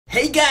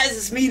Hey guys,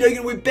 it's me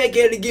Logan, we're back at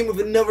it again with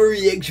another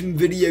reaction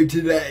video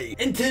today.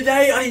 And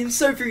today I am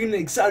so freaking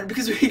excited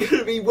because we're going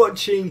to be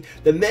watching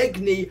the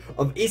Maknae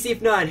of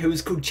SF9 who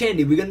is called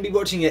Chani. We're going to be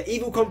watching an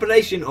evil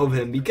compilation of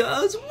him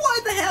because why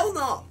the hell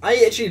not?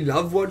 I actually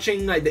love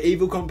watching like the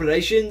evil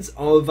compilations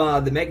of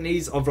the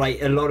Maknaes of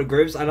like a lot of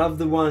groups. I love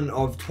the one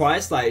of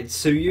Twice, like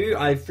SHIHYUN.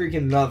 I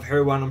freaking love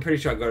her one. I'm pretty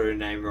sure I got her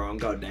name wrong,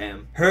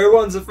 goddamn. Her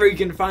ones are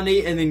freaking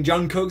funny, and then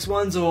Jungkook's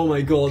ones, oh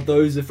my god,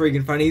 those are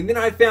freaking funny. And then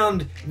I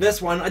found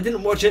this one. I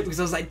didn't watch it because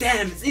I was like,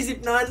 damn, it's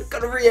SF9,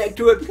 gotta react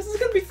to it because it's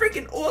gonna be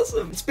freaking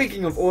awesome.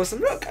 Speaking of awesome,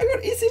 look, I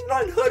got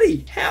SF9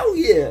 hoodie, hell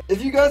yeah.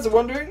 If you guys are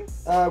wondering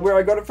where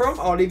I got it from,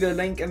 I'll leave a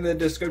link in the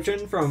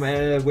description from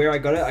where I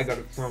got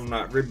it from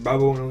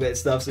Redbubble and all that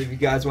stuff, so if you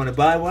guys want to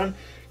buy one,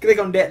 click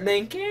on that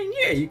link and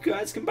yeah, you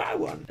guys can buy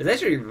one. It's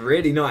actually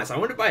really nice. I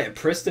want to buy a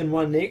Preston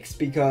one next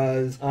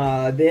because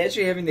they're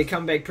actually having their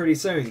comeback pretty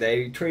soon.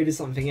 They tweeted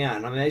something out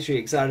and I'm actually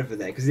excited for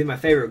that because they're my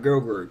favorite girl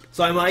group.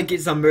 So I might get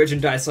some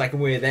merchandise so I can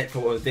wear that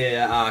for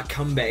their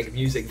comeback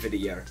music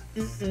video.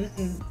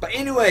 But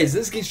anyways,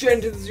 let's get straight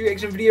into this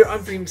reaction video.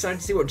 I'm pretty excited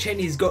to see what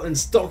Chani's got in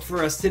stock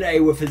for us today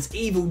with his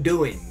evil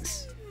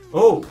doings.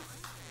 Oh,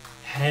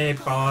 hey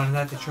boy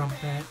like a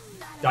trumpet.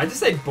 Did I just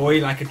say boy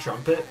like a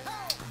trumpet?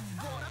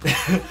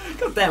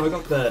 God damn, I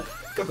got the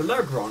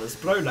logo on. It's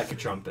blown like a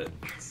trumpet.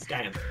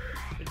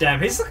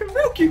 Damn, he's looking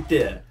real cute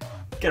there.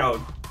 Good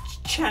old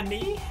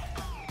Chani.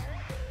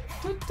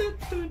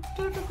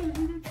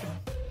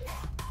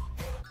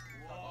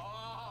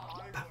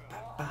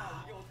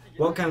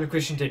 What kind of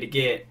question did he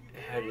get?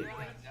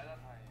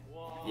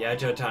 Yeah, I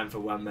do have time for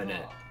 1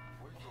 minute.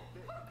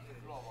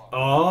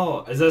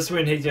 Oh, is this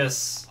when he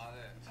just...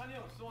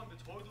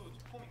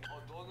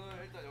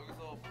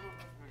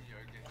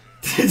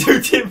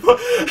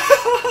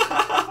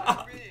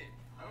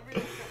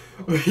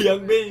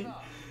 Youngbin.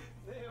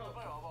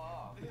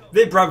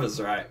 They're brothers,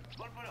 right?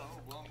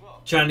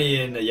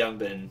 Chani and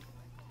Youngbin.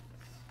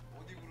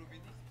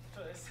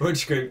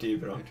 Which group do you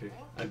belong to?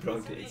 I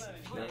belong to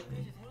SF9.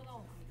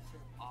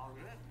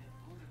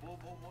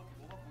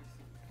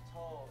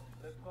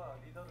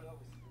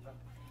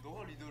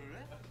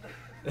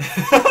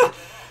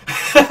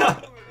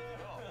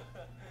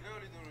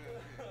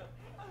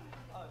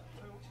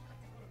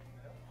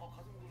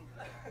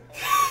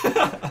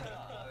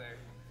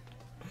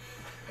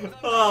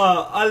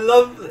 Oh, I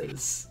love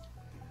this.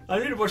 I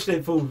need to watch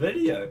that full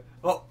video.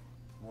 Oh.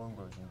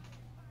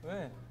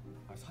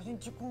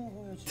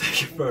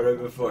 Take a photo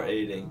before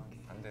eating.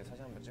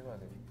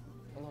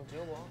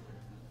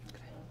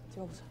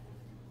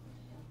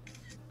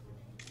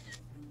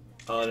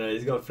 Oh no,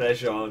 he's got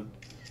flash on.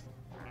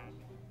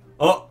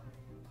 Oh.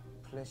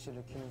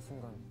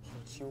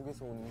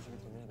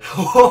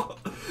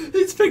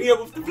 He's picking up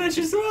with the flash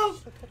as well.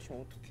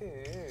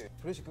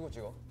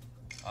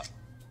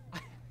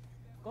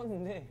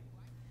 껐는데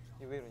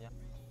이게 왜 이러냐?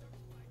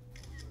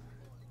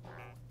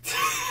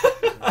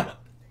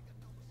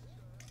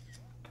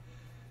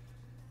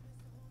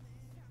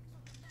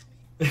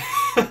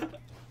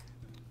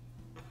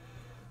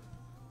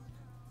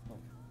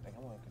 내가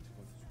한번 이렇게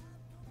들고 있어.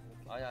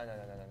 아니.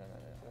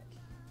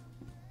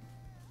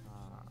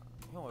 아,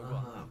 형 얼굴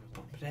안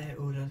보여. 그래,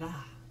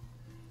 오라라.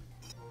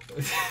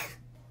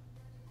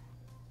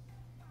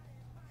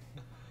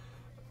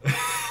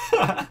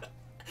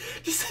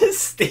 Just his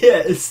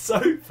stare is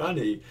so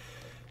funny.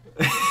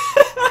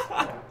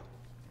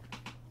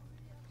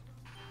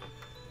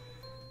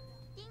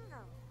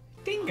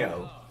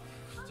 Dingo.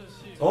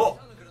 Oh.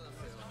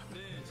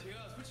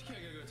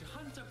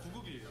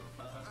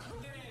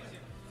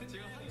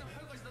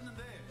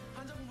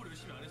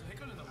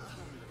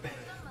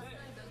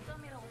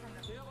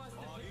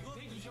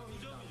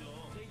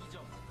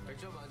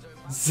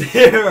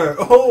 Zero.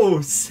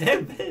 Oh,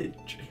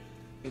 savage.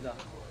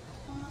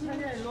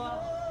 찬이야 일로 와.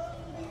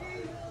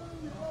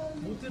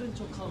 못 들은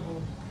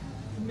척하고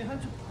근데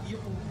한쪽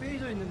이어폰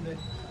빼져 있는데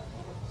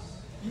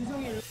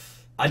인성이.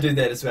 I do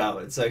that as well.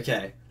 It's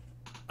okay.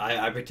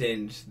 I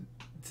pretend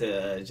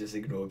to just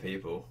ignore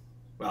people.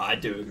 Well, I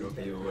do ignore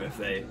people if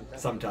they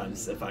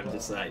sometimes if I'm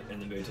just like in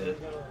the mood to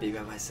be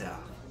by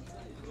myself.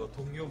 그거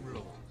동요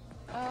불러.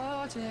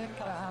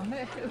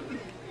 어젯밤에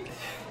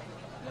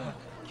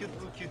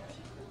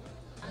큐티.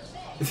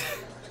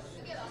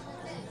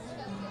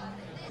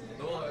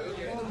 너가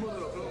여기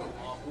핸드폰으로 그런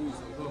거 보고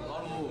있어. 그럼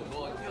바로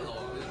너가 튀어나와.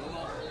 너가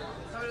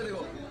카메라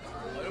대고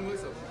이런 거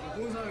있어.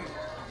 보는 사람이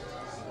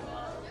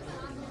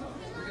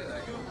그렇게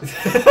날겨.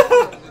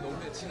 근데 너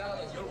그냥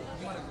지나가다 열고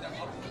보기만 해 그냥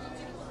바로.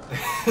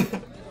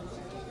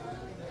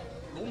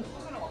 너무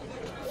화가 나.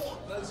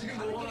 나 지금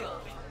너무 화가 나.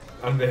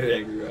 I'm very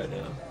angry right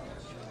now.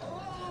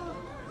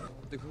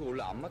 근데 그거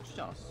원래 안 맞추지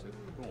않았어요?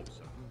 그건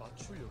없어요.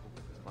 맞추려고.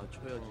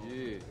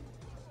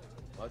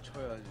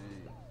 맞춰야지.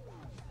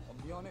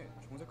 미안해.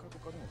 정색할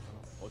것까지는 없잖아.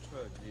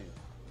 맞춰야지.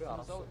 그래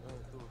알았어.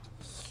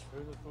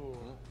 그래서 또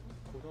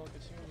고등학교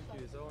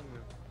친구들끼리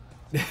싸웠네요.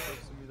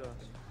 그렇습니다.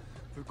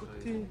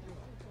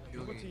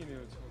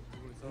 불꽃튀기네요.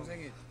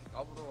 동생이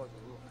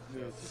까불어가지고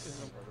네, 티켓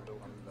좀 받으려고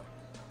합니다.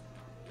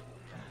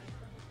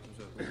 무슨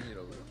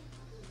동생이라고요?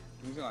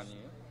 동생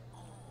아니에요?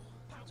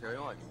 제가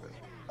형 아닌가요?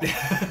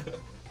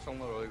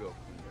 정말 어이가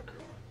없군요.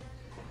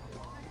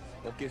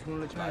 어깨에 손을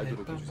넣지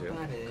말도록 해주세요.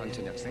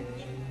 강찬 학생.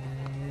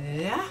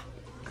 Yeah?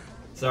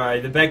 Sorry,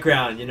 the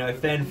background, you know,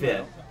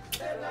 fanfare.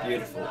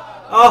 Beautiful.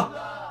 Oh!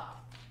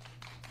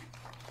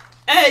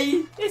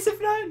 Hey!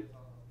 SF9!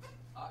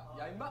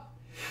 야 임마!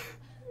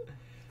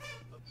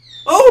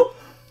 Oh!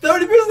 The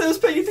only person that was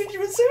paying attention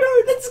was Zero!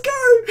 Let's go!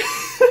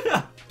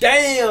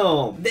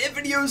 Damn! That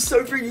video is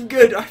so freaking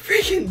good. I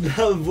freaking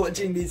love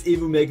watching these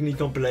Evil Maknae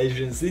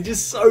compilations. They're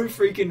just so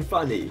freaking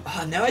funny.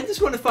 Now I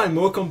just want to find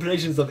more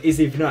compilations of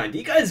SF9. Do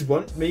you guys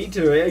want me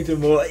to react to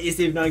more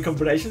SF9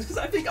 compilations? Because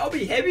I think I'll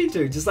be happy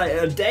to. Just like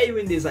a day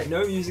when there's like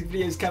no music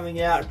videos coming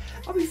out,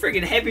 I'll be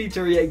freaking happy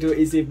to react to an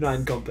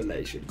SF9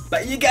 compilation.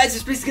 But you guys,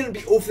 it's basically going to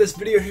be all for this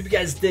video. I hope you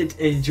guys did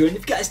enjoy. And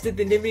if you guys did,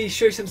 then let me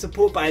show some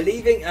support by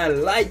leaving a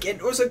like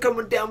and also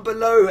comment down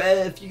below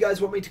if you guys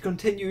want me to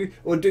continue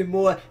or do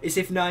more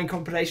SF9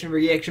 compilation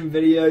reaction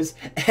videos.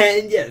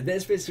 And yeah,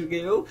 that's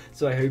basically all.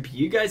 So I hope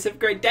you guys have a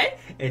great day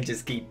and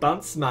just keep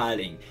on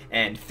smiling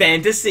and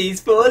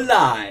fantasies for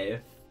life.